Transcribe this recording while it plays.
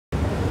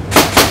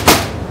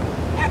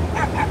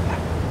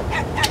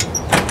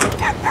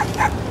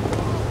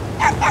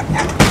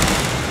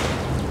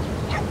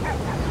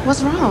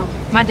What's wrong?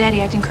 My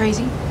daddy acting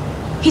crazy.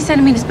 He's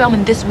sending me to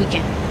Spelman this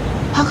weekend.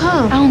 How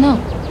come? I don't know.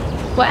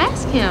 Well,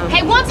 ask him.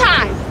 Hey, one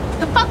time!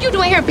 The fuck you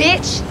doing here,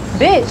 bitch?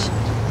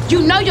 Bitch.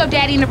 You know your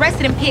daddy and the rest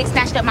of them pigs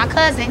snatched up my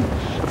cousin.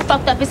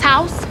 Fucked up his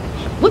house.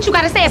 What you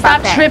gotta say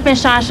about that? Stop tripping,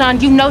 Sean.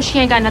 You know she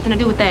ain't got nothing to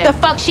do with that. The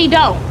fuck she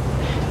don't?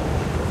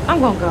 I'm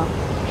gonna go.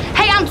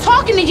 Hey, I'm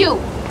talking to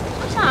you!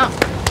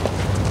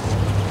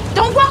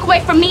 Don't walk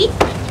away from me!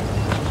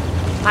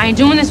 I ain't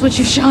doing this with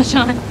you, Sean.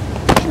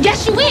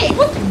 Yes, you is!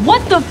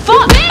 What the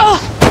fuck?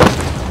 Bitch!